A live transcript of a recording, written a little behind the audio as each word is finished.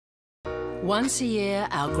Once a year,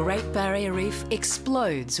 our Great Barrier Reef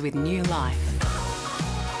explodes with new life.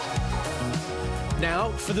 Now,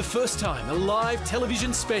 for the first time, a live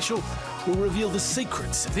television special will reveal the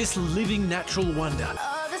secrets of this living natural wonder.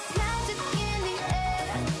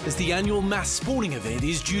 As the annual mass spawning event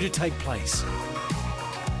is due to take place.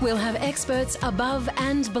 We'll have experts above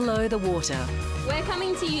and below the water. We're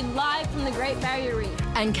coming to you live from the Great Barrier Reef.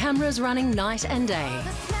 And cameras running night and day.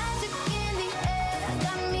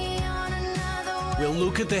 We'll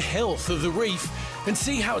look at the health of the reef and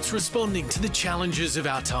see how it's responding to the challenges of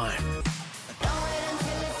our time.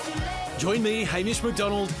 Join me, Hamish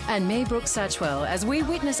Macdonald. And me, Brooke Satchwell, as we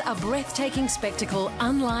witness a breathtaking spectacle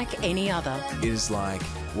unlike any other. It is like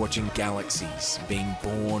watching galaxies being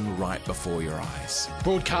born right before your eyes.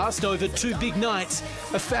 Broadcast over 2 big nights,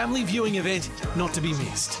 a family viewing event not to be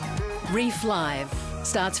missed. Reef Live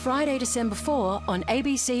starts Friday, December 4 on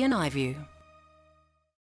ABC and iview.